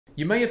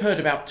You may have heard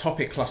about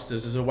topic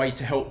clusters as a way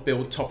to help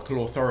build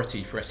topical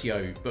authority for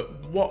SEO,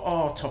 but what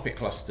are topic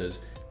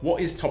clusters?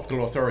 What is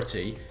topical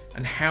authority,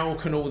 and how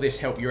can all this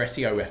help your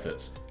SEO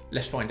efforts?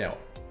 Let's find out.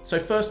 So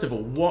first of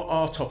all, what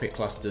are topic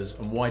clusters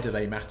and why do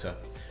they matter?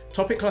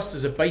 Topic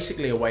clusters are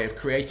basically a way of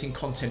creating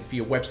content for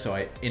your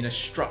website in a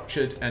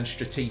structured and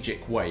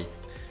strategic way.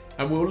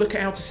 And we'll look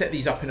at how to set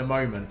these up in a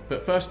moment,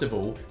 but first of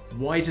all,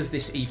 why does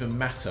this even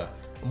matter?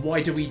 And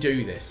why do we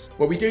do this?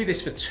 Well, we do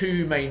this for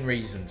two main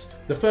reasons.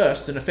 The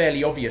first, and a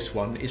fairly obvious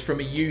one, is from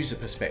a user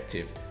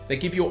perspective. They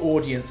give your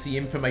audience the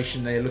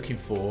information they're looking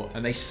for,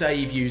 and they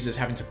save users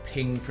having to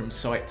ping from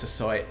site to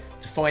site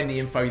to find the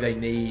info they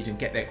need and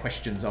get their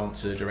questions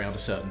answered around a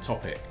certain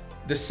topic.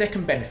 The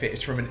second benefit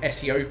is from an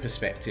SEO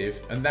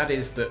perspective, and that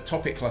is that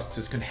topic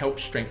clusters can help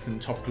strengthen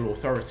topical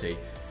authority.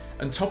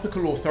 And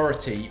topical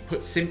authority,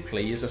 put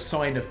simply, is a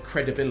sign of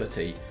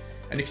credibility.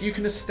 And if you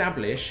can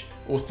establish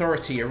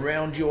authority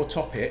around your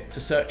topic to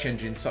search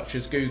engines such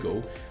as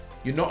Google,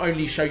 you not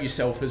only show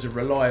yourself as a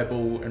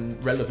reliable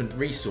and relevant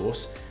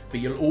resource,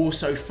 but you'll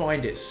also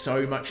find it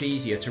so much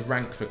easier to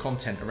rank for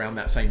content around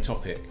that same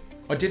topic.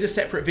 I did a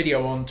separate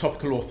video on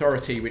topical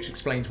authority which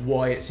explains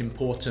why it's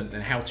important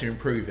and how to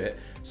improve it,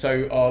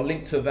 so I'll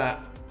link to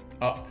that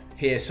up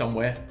here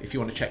somewhere if you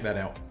want to check that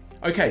out.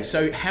 Okay,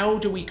 so how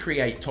do we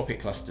create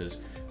topic clusters?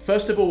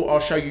 First of all,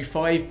 I'll show you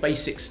 5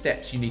 basic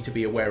steps you need to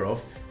be aware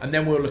of, and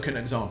then we'll look at an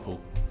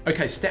example.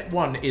 Okay, step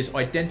 1 is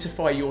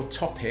identify your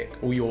topic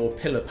or your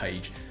pillar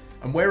page.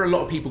 And where a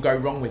lot of people go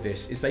wrong with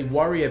this is they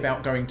worry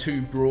about going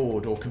too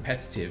broad or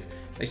competitive.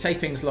 They say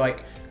things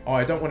like, oh,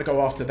 I don't want to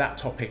go after that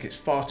topic, it's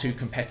far too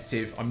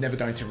competitive, I'm never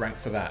going to rank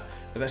for that.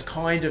 But that's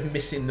kind of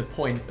missing the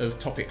point of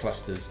topic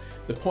clusters.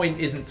 The point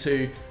isn't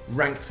to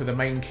rank for the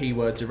main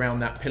keywords around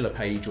that pillar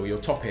page or your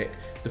topic.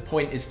 The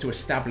point is to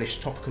establish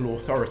topical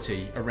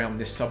authority around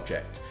this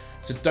subject.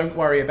 So don't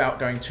worry about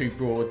going too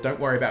broad, don't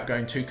worry about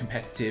going too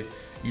competitive.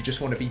 You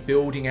just want to be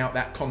building out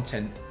that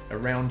content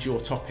around your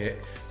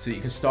topic so that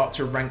you can start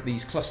to rank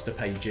these cluster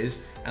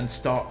pages and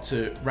start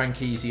to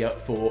rank easier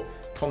for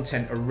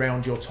content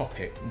around your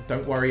topic.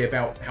 Don't worry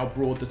about how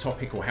broad the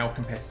topic or how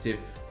competitive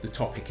the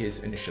topic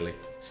is initially.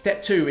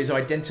 Step 2 is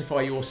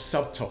identify your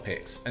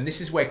subtopics, and this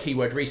is where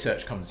keyword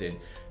research comes in.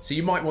 So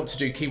you might want to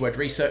do keyword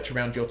research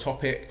around your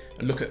topic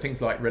and look at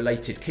things like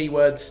related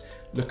keywords,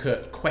 look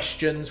at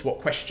questions, what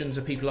questions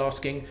are people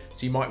asking.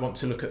 So you might want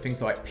to look at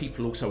things like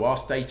people also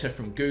ask data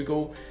from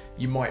Google.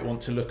 You might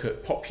want to look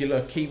at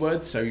popular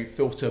keywords, so you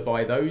filter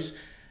by those.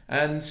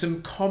 And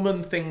some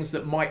common things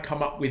that might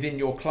come up within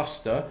your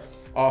cluster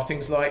are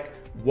things like,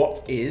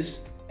 what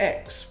is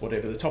X,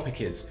 whatever the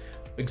topic is.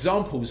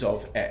 Examples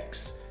of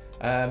X,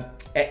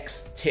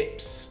 X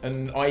tips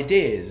and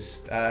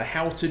ideas,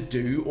 how to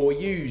do or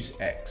use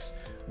X,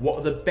 what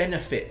are the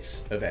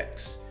benefits of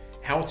X,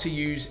 how to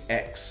use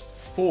X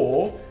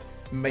for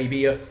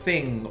maybe a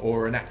thing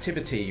or an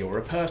activity or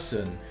a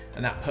person,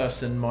 and that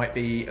person might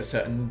be a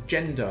certain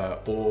gender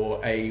or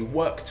a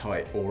work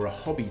type or a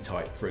hobby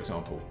type, for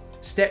example.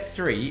 Step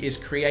 3 is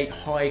create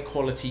high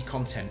quality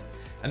content.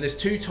 And there's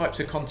 2 types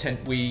of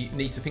content we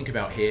need to think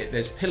about here.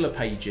 There's pillar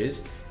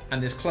pages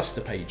and there's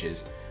cluster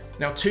pages.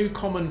 Now, 2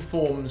 common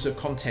forms of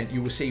content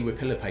you will see with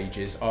pillar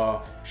pages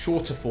are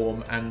shorter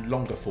form and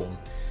longer form.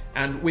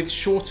 And with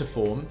shorter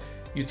form,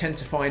 you tend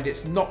to find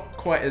it's not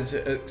quite as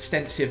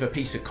extensive a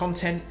piece of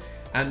content,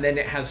 and then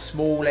it has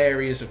small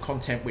areas of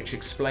content which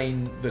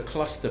explain the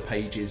cluster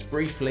pages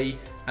briefly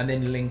and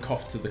then link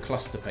off to the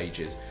cluster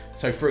pages.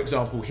 So for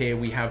example, here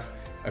we have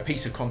a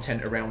piece of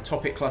content around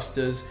topic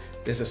clusters.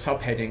 There's a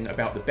subheading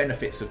about the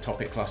benefits of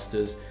topic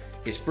clusters.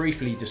 It's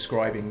briefly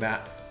describing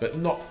that, but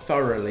not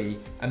thoroughly,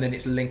 and then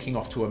it's linking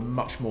off to a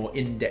much more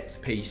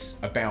in-depth piece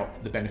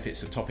about the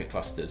benefits of topic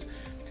clusters.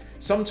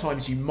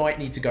 Sometimes you might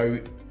need to go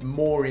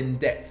more in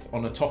depth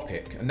on a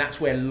topic, and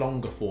that's where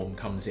longer form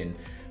comes in.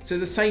 So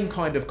the same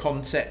kind of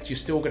concept, you're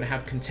still going to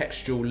have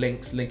contextual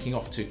links linking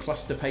off to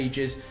cluster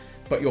pages,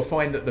 but you'll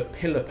find that the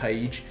pillar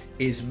page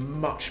is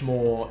much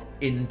more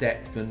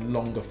in-depth and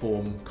longer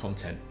form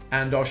content.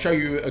 And I'll show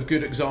you a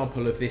good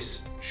example of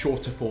this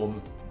shorter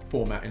form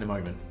format in a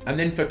moment. And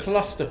then for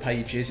cluster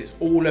pages, it's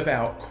all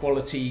about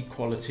quality,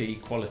 quality,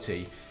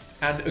 quality.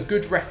 And a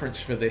good reference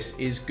for this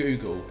is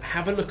Google.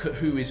 Have a look at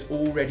who is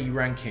already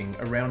ranking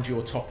around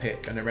your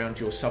topic and around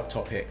your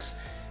subtopics,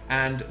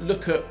 and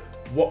look at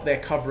what they're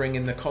covering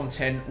in the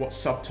content, what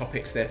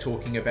subtopics they're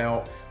talking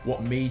about,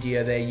 what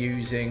media they're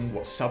using,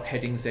 what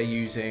subheadings they're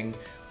using,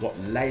 what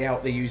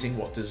layout they're using,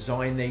 what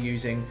design they're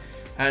using,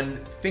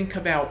 and think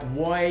about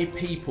why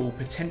people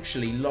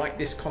potentially like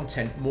this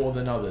content more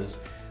than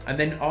others. And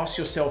then ask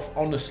yourself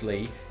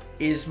honestly,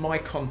 is my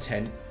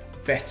content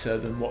better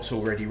than what's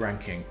already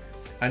ranking?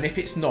 And if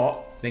it's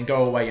not, then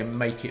go away and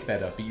make it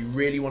better. But you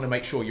really want to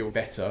make sure you're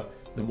better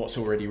than what's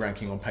already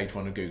ranking on page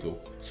 1 of Google.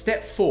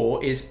 Step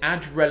 4 is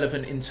add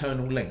relevant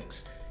internal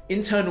links.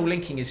 Internal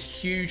linking is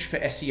huge for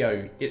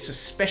SEO. It's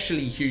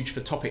especially huge for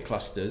topic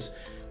clusters.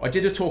 I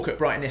did a talk at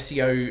Brighton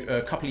SEO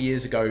a couple of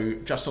years ago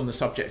just on the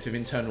subject of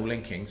internal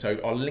linking, so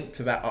I'll link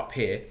to that up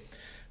here.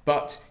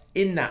 But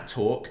in that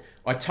talk,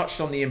 I touched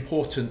on the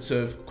importance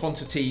of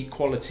quantity,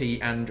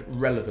 quality, and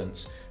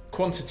relevance.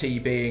 Quantity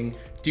being,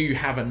 do you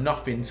have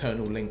enough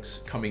internal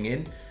links coming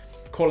in?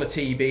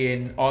 Quality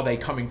being, are they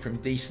coming from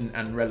decent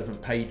and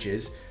relevant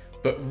pages?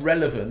 But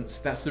relevance,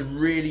 that's the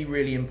really,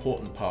 really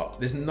important part.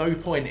 There's no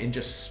point in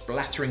just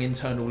splattering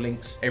internal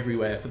links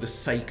everywhere for the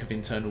sake of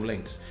internal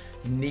links.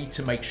 You need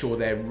to make sure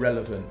they're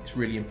relevant. It's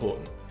really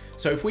important.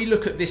 So if we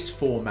look at this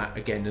format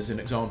again as an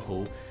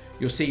example,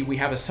 you'll see we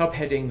have a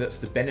subheading that's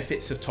the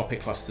benefits of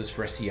topic clusters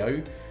for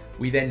SEO.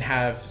 We then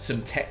have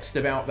some text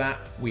about that.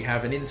 We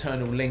have an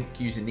internal link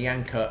using the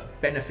anchor,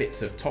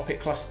 benefits of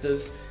topic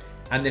clusters,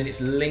 and then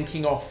it's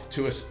linking off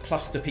to a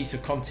cluster piece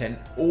of content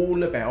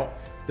all about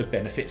the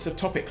benefits of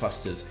topic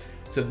clusters.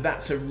 So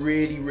that's a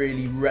really,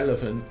 really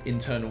relevant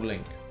internal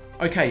link.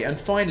 Okay, and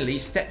finally,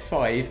 step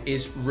 5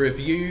 is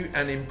review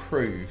and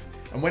improve.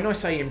 And when I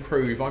say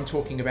improve, I'm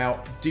talking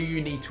about, do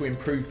you need to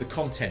improve the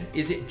content?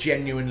 Is it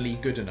genuinely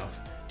good enough?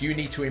 Do you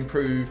need to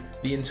improve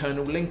the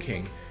internal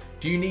linking?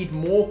 Do you need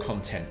more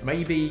content?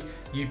 Maybe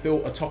you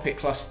built a topic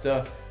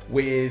cluster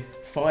with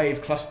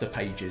 5 cluster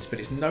pages, but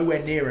it's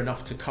nowhere near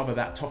enough to cover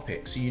that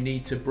topic. So you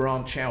need to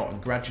branch out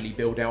and gradually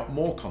build out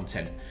more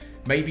content.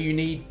 Maybe you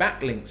need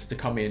backlinks to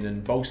come in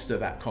and bolster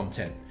that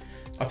content.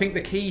 I think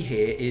the key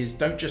here is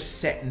don't just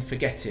set and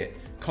forget it.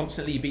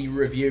 Constantly be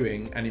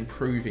reviewing and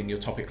improving your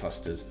topic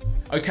clusters.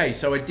 Okay,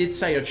 so I did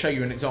say I'd show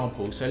you an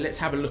example, so let's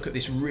have a look at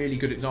this really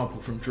good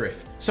example from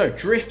Drift. So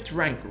Drift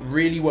rank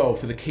really well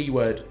for the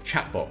keyword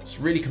chatbots,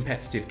 really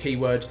competitive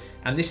keyword,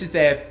 and this is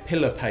their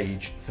pillar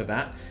page for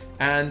that.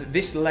 And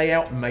this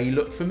layout may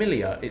look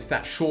familiar. It's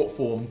that short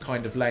form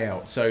kind of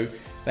layout. So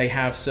they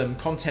have some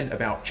content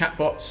about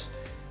chatbots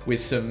with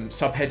some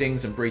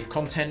subheadings and brief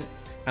content,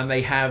 and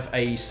they have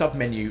a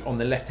submenu on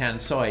the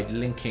left-hand side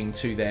linking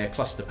to their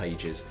cluster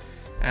pages.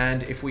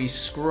 And if we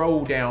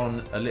scroll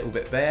down a little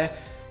bit there,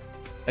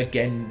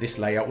 again, this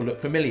layout will look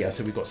familiar.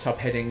 So we've got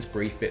subheadings,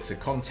 brief bits of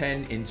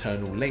content,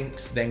 internal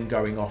links, then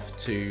going off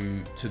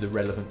to the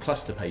relevant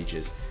cluster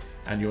pages.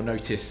 And you'll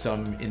notice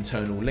some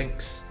internal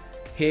links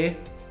here,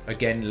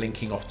 again,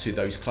 linking off to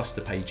those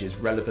cluster pages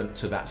relevant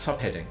to that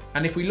subheading.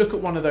 And if we look at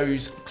one of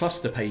those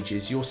cluster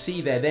pages, you'll see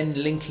they're then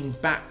linking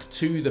back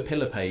to the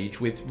pillar page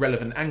with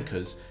relevant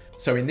anchors.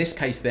 So in this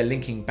case, they're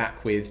linking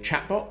back with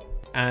chatbot.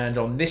 And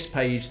on this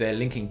page, they're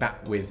linking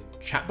back with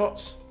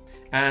chatbots.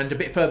 And a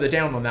bit further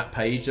down on that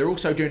page, they're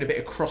also doing a bit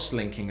of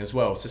cross-linking as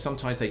well. So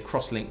sometimes they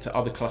cross-link to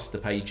other cluster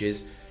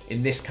pages.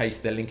 In this case,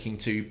 they're linking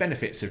to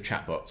benefits of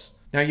chatbots.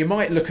 Now you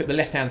might look at the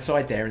left-hand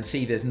side there and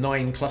see there's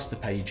 9 cluster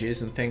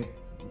pages and think,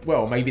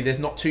 well, maybe there's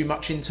not too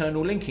much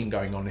internal linking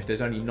going on if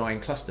there's only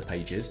 9 cluster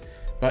pages.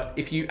 But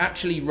if you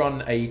actually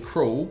run a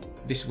crawl,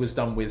 this was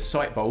done with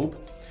Sitebulb,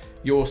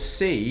 you'll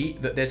see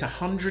that there's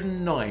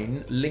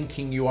 109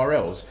 linking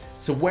URLs.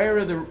 So where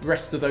are the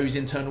rest of those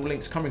internal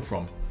links coming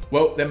from?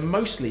 Well, they're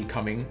mostly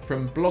coming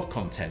from blog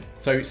content.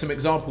 So some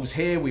examples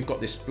here, we've got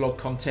this blog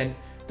content,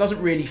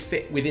 doesn't really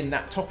fit within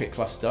that topic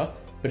cluster,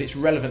 but it's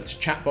relevant to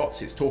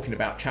chatbots. It's talking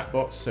about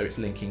chatbots, so it's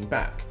linking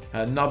back.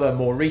 Another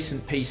more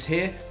recent piece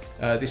here,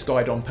 this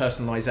guide on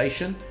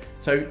personalization.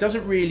 So it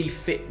doesn't really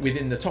fit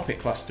within the topic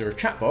cluster of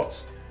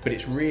chatbots, but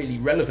it's really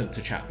relevant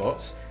to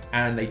chatbots.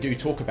 And they do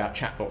talk about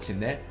chatbots in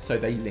there, so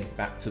they link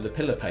back to the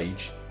pillar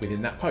page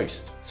within that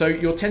post. So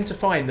you'll tend to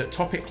find that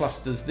topic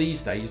clusters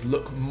these days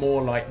look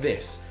more like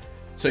this.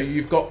 So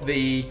you've got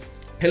the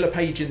pillar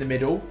page in the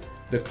middle,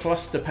 the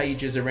cluster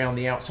pages around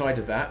the outside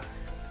of that,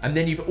 and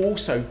then you've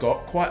also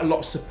got quite a lot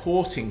of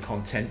supporting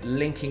content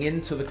linking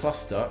into the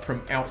cluster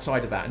from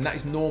outside of that, and that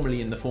is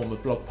normally in the form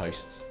of blog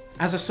posts.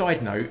 As a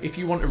side note, if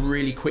you want a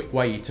really quick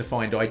way to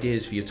find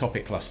ideas for your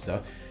topic cluster,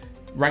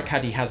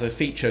 RankCaddy has a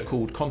feature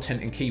called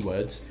Content and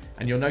Keywords,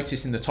 and you'll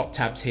notice in the top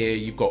tabs here,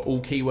 you've got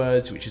all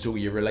keywords, which is all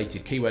your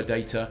related keyword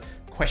data,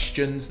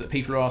 questions that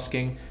people are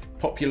asking,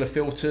 popular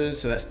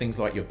filters, so that's things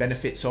like your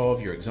benefits of,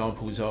 your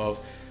examples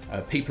of,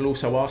 people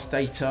also ask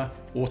data,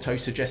 auto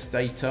suggest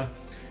data,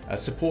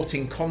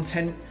 supporting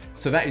content.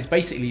 So that is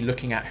basically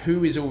looking at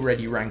who is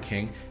already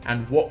ranking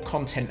and what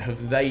content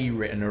have they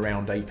written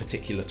around a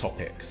particular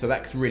topic. So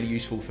that's really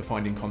useful for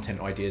finding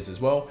content ideas as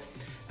well.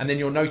 And then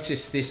you'll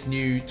notice this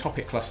new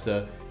topic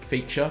cluster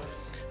feature,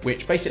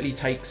 which basically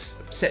takes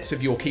sets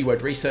of your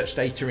keyword research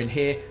data in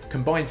here,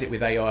 combines it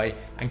with AI,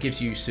 and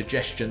gives you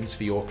suggestions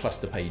for your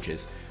cluster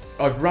pages.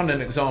 I've run an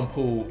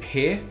example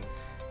here,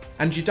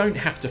 and you don't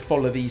have to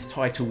follow these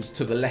titles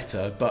to the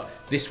letter, but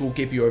this will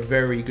give you a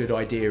very good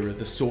idea of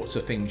the sorts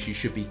of things you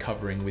should be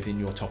covering within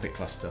your topic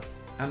cluster.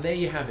 And there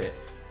you have it.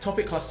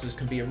 Topic clusters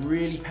can be a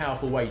really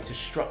powerful way to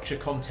structure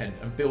content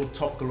and build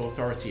topical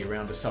authority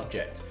around a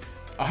subject.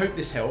 I hope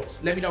this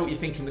helps. Let me know what you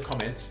think in the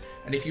comments.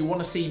 And if you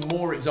want to see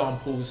more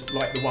examples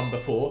like the one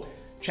before,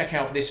 check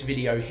out this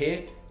video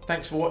here.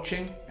 Thanks for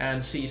watching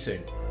and see you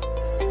soon.